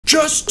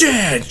Just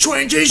Dance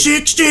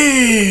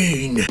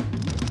 2016!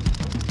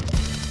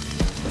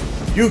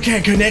 You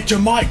can't connect a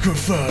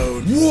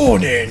microphone.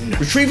 Warning!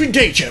 Retrieving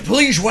data,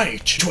 please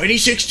wait.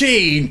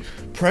 2016.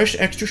 Press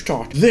X to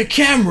start. The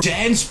camera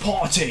dance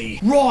party.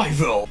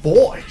 Rival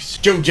boys.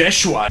 Do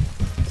this one.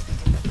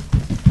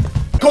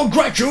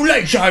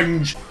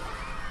 Congratulations!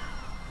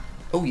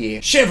 Oh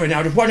yeah. 7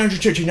 out of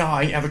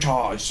 139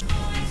 avatars.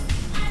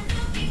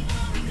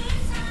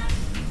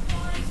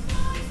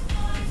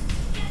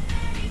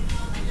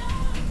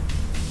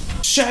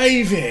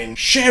 Saving.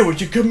 Share with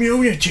the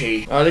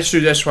community. Let's do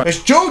this one.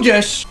 Let's do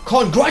this.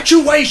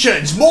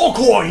 Congratulations. More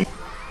coin.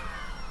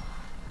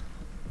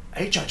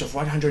 8 out of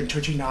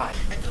 139.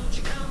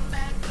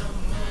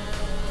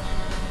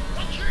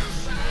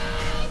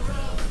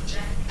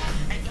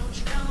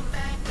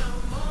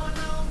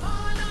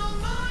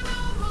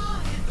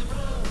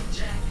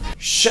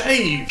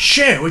 Save.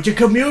 Share with the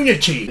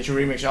community. Let's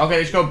remix. Okay,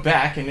 let's go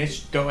back and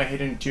let's go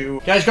ahead and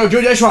do. Guys, go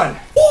do this one.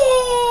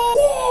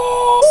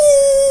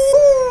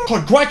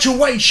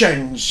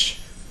 Congratulations!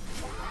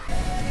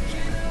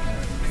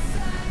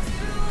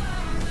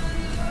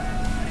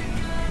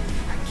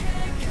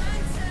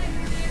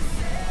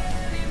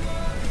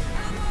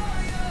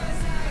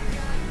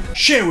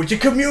 Share with the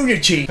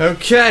community.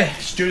 Okay,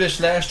 let's do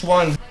this last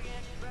one.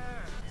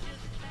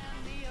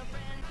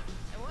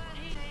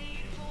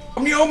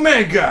 I'm the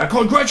Omega.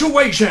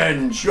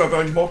 Congratulations! You have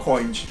earned more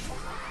coins.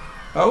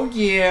 Oh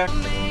yeah.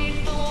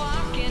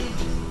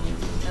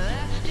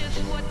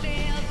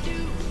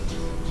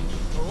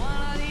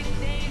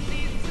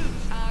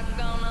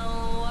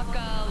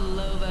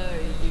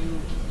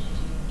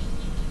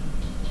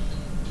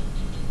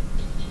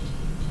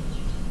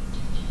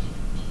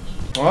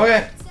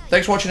 Okay,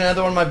 thanks for watching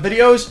another one of my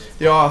videos.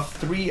 There are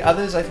 3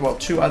 others, well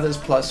 2 others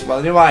plus,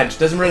 well never mind,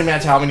 doesn't really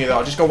matter how many there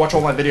are, just go watch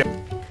all my videos.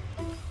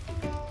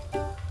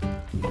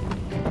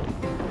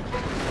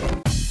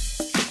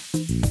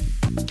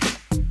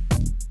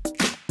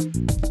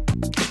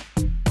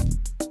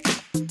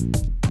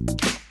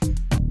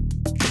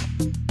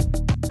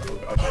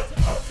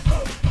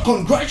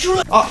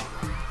 Congratulations!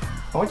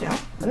 Oh yeah,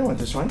 I didn't want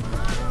this one.